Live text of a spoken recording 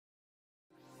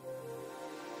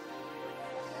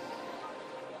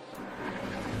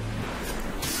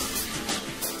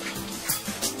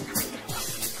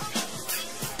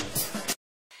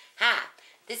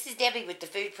Debbie with the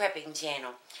Food Prepping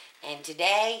Channel, and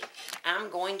today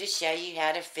I'm going to show you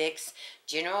how to fix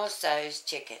General Tso's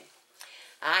chicken.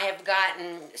 I have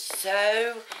gotten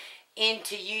so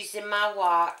into using my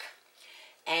wok,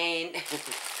 and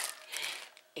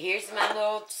here's my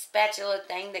little spatula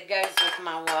thing that goes with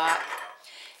my wok,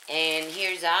 and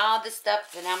here's all the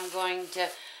stuff that I'm going to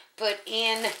put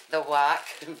in the wok.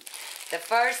 The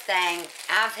first thing,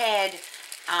 I've had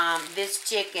this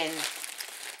chicken.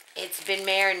 It's been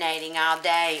marinating all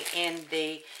day in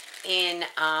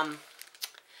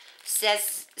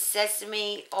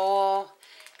sesame oil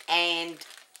and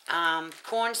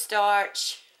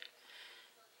cornstarch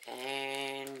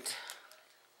and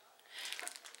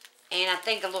I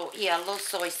think a little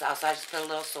soy sauce. I just put a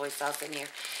little soy sauce in here,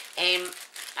 and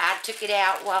I took it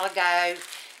out a while ago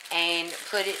and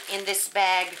put it in this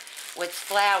bag with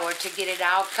flour to get it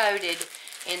all coated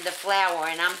in the flour,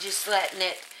 and I'm just letting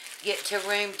it get to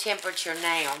room temperature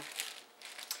now.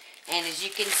 And as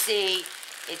you can see,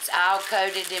 it's all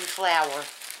coated in flour.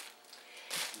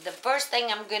 The first thing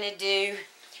I'm going to do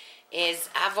is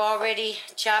I've already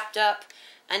chopped up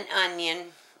an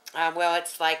onion. Well,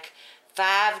 it's like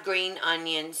 5 green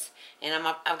onions, and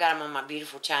I've got them on my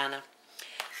beautiful china.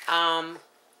 And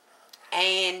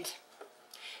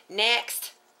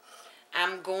next,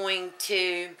 I'm going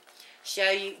to show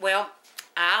you, well,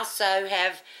 I also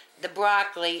have the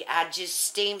broccoli. I just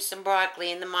steamed some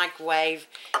broccoli in the microwave.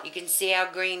 You can see how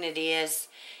green it is.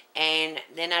 And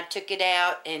then I took it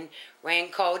out and ran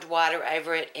cold water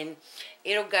over it, and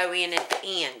it'll go in at the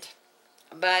end.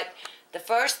 But the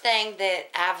first thing that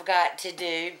I've got to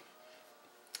do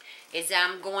is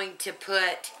I'm going to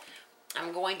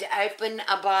open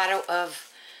a bottle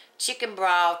of chicken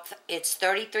broth. It's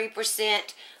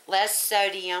 33% less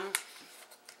sodium.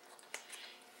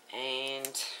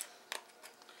 And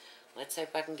let's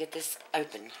hope I can get this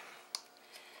open.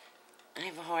 I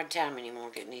have a hard time anymore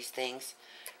getting these things.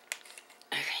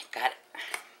 Okay, got it.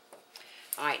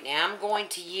 Alright, now I'm going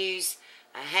to use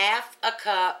a half a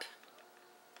cup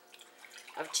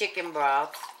of chicken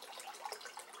broth.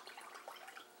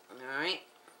 Alright,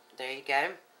 there you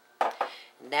go.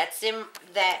 And that's in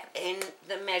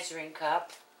the measuring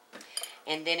cup.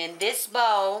 And then in this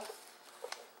bowl,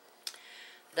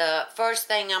 the first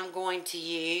thing I'm going to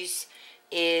use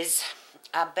is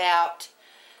about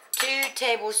 2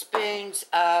 tablespoons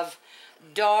of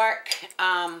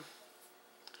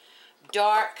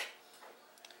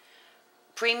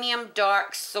premium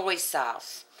dark soy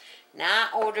sauce. Now,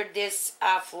 I ordered this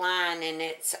offline, and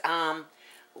it's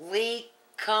Lee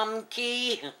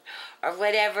Kumkey or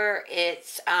whatever.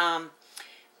 It's a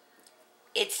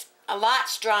lot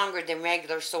stronger than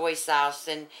regular soy sauce,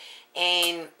 and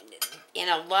in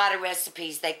a lot of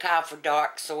recipes they call for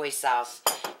dark soy sauce.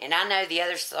 And I know the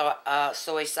other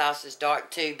soy sauce is dark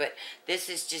too, but this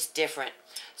is just different.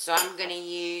 So I'm going to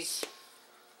use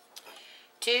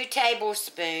 2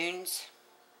 tablespoons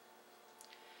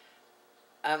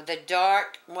of the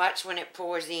dark. Watch when it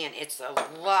pours in. It's a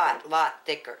lot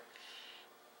thicker.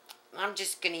 I'm going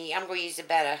to use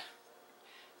about a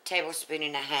tablespoon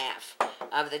and a half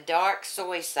of the dark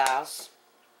soy sauce.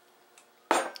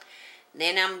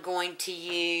 Then I'm going to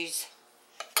use,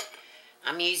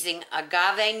 I'm using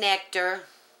agave nectar.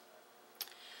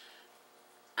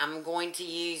 I'm going to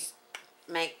use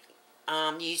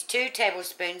 2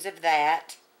 tablespoons of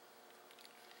that.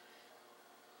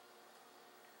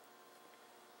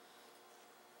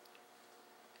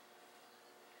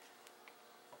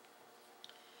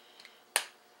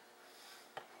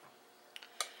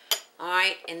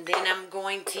 Alright, and then I'm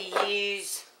going to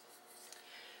use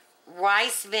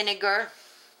rice vinegar.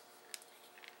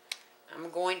 I'm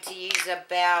going to use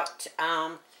about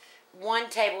 1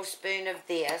 tablespoon of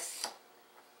this.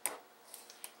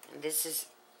 And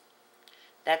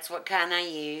that's what kind I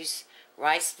use,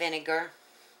 rice vinegar.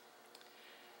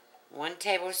 1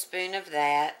 tablespoon of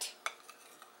that.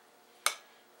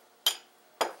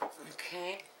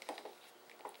 Okay.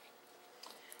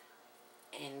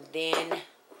 And then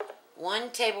 1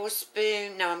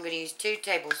 tablespoon, no, I'm going to use 2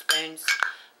 tablespoons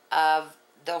of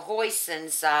the hoisin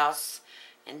sauce.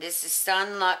 And this is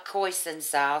Sunluck hoisin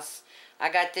sauce. I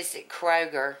got this at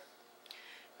Kroger.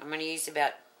 I'm going to use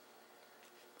about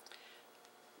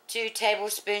 2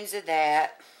 tablespoons of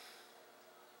that.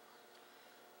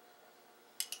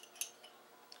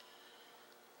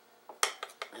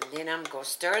 And then I'm going to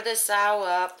stir this all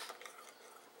up.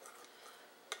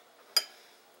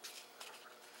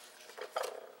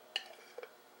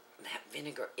 That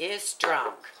vinegar is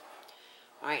strong.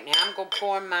 Alright, now I'm going to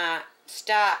pour my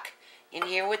stock in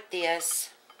here with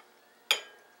this.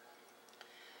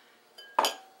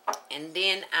 And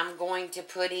then I'm going to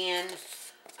put in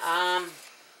I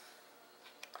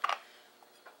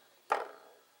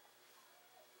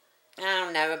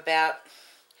don't know, about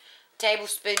a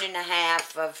tablespoon and a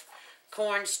half of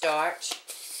cornstarch.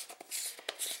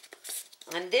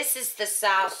 And this is the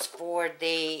sauce for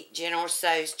the General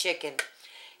Tso's chicken.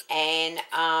 And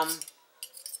now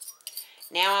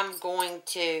I'm going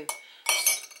to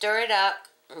stir it up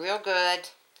real good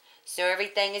so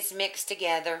everything is mixed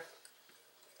together.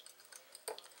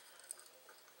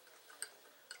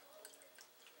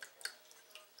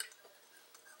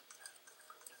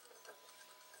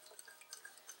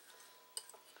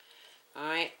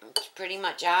 Alright, it's pretty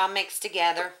much all mixed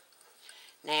together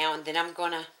now, and then I'm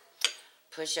going to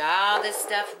push all this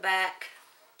stuff back.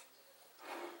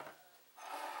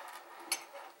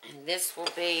 And this will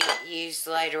be used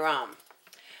later on.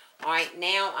 Alright,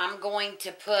 now I'm going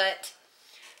to put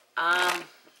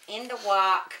in the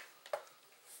wok.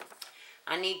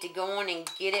 I need to go on and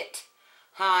get it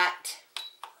hot.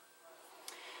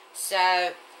 So,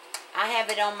 I have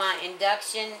it on my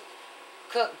induction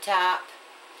cooktop.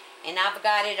 And I've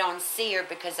got it on sear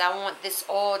because I want this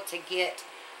oil to get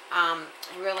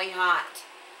really hot.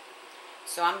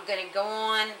 So I'm going to go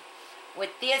on with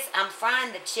this. I'm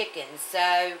frying the chicken,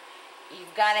 so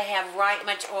you've got to have right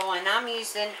much oil. And I'm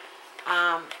using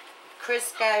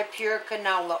Crisco pure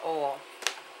canola oil.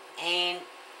 And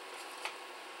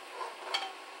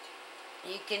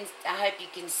you can, I hope you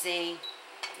can see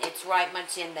it's right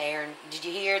much in there. And did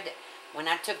you hear that when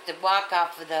I took the wok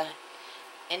off of the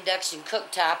induction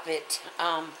cooktop, it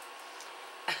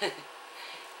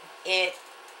it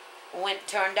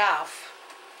turned off.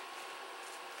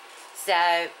 So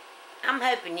I'm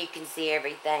hoping you can see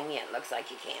everything. Yeah, it looks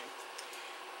like you can.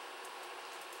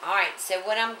 Alright, so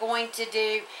what I'm going to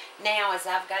do now is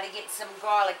I've got to get some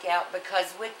garlic out,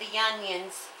 because with the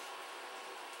onions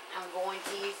I'm going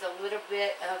to use a little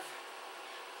bit of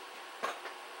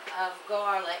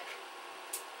garlic.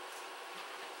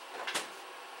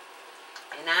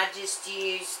 And I just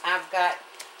use, I've got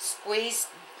squeezed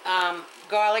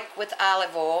garlic with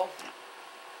olive oil.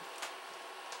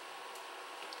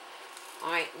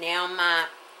 Alright, now my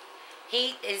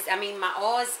my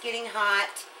oil is getting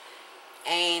hot.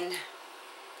 And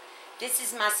this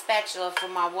is my spatula for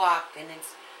my wok, and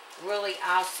it's really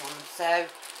awesome. So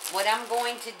what I'm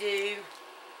going to do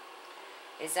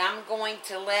is I'm going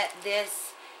to let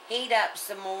this heat up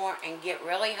some more and get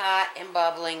really hot and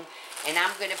bubbling. And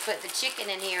I'm going to put the chicken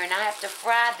in here, and I have to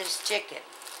fry this chicken.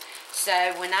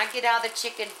 So when I get all the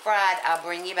chicken fried, I'll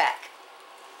bring you back.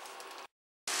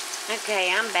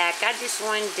 Okay, I'm back. I just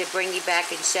wanted to bring you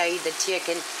back and show you the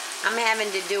chicken. I'm having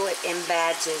to do it in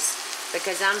batches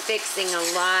because I'm fixing a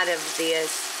lot of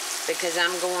this, because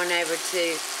I'm going over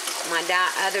to my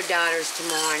other daughter's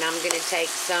tomorrow, and I'm going to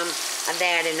take some of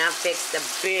that, and I fixed a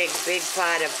big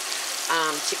pot of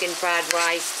chicken fried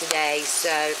rice today.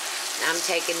 So I'm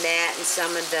taking that and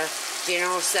some of the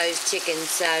General Tso's chicken.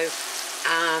 So,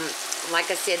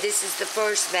 like I said, this is the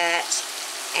first batch,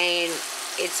 and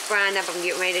it's frying up. I'm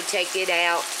getting ready to take it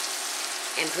out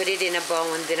and put it in a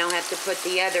bowl, and then I'll have to put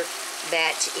the other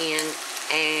batch in,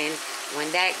 and when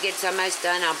that gets almost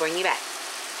done, I'll bring you back.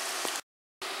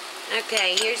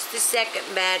 Okay, here's the second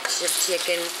batch of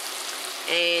chicken,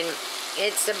 and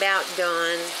it's about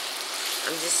done.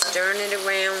 I'm just stirring it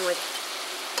around with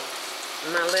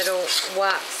my little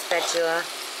wok spatula,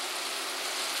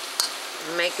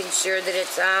 making sure that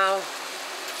it's all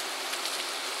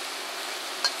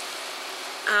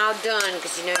done,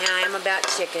 because you know how I am about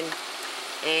chicken.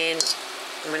 And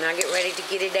when I get ready to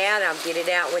get it out, I'll get it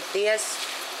out with this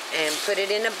and put it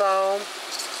in a bowl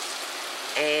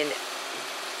and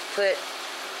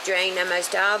drain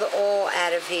almost all the oil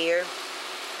out of here.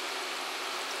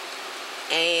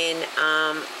 And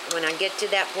when I get to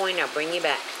that point, I'll bring you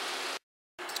back.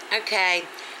 Okay,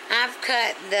 I've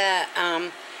cut the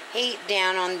heat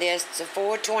down on this to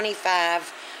 425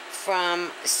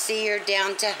 from sear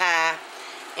down to high,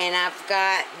 and I've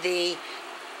got the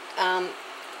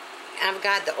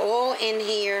oil in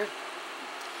here,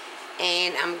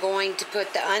 and I'm going to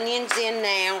put the onions in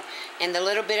now and the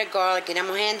little bit of garlic, and I'm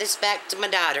gonna hand this back to my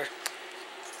daughter.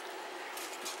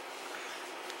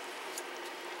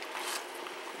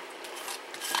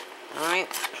 Alright,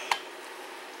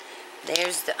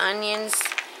 there's the onions,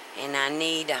 and I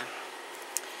need a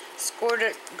squirt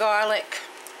of garlic.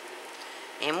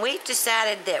 And we've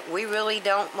decided that we really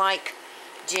don't like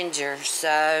ginger,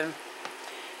 so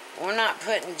we're not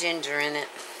putting ginger in it.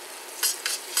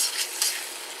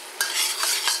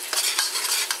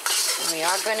 We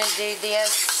are going to do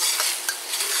this,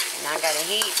 and I got to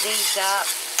heat these up.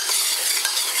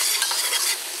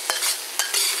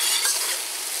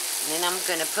 Then I'm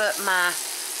going to put my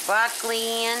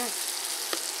broccoli in.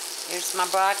 Here's my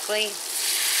broccoli.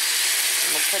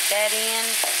 I'm going to put that in.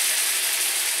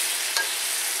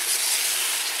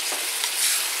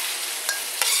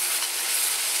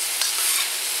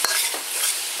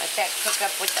 Let that cook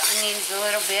up with the onions a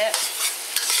little bit.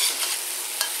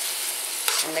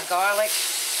 And the garlic.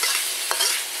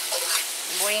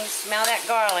 Boy, you can smell that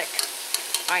garlic.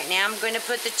 Alright, now I'm going to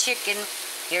put the chicken.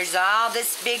 Here's all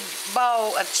this big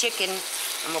bowl of chicken.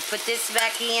 I'm going to put this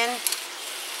back in.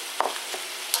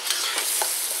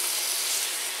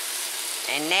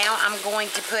 And now I'm going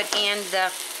to put in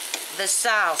the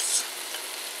sauce.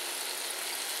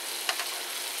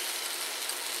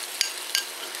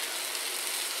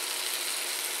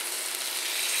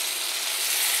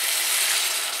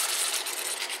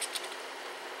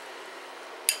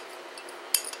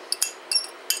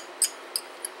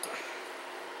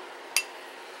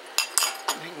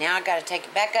 Now I got to take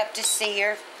it back up to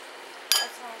sear.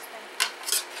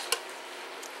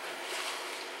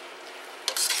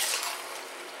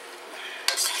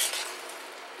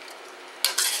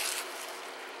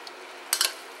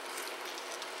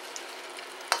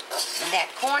 And that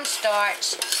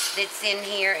cornstarch that's in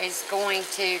here is going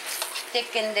to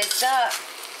thicken this up.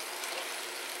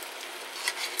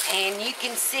 And you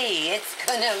can see it's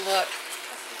going to look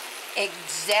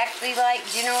exactly like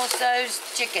General Tso's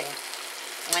chicken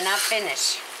when I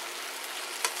finish.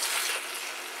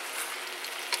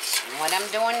 And what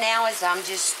I'm doing now is I'm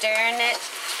just stirring it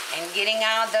and getting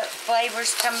all the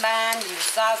flavors combined and the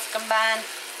sauce combined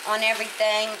on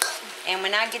everything. And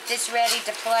when I get this ready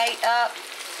to plate up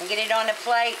and get it on a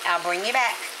plate, I'll bring you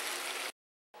back.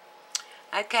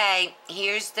 Okay,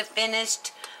 here's the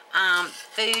finished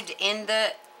food in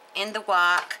the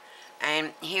wok,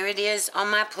 and here it is on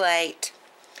my plate.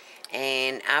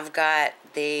 And I've got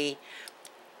the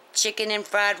chicken and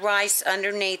fried rice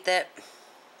underneath it,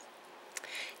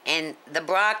 and the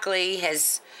broccoli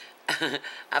has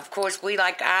of course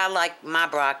I like my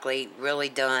broccoli really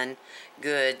done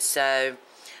good, so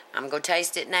I'm gonna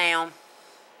taste it now.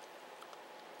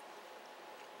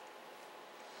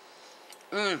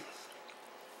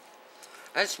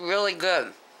 That's really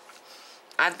good.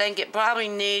 I think it probably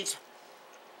needs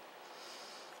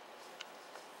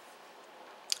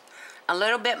a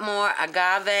little bit more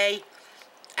agave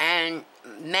and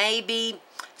maybe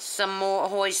some more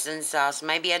hoisin sauce.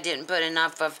 Maybe I didn't put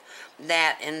enough of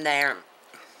that in there.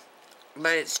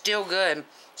 But it's still good.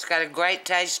 It's got a great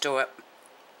taste to it.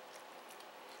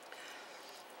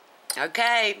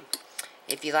 Okay.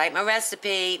 If you like my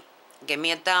recipe, give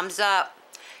me a thumbs up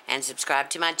and subscribe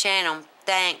to my channel.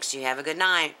 Thanks. You have a good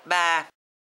night. Bye.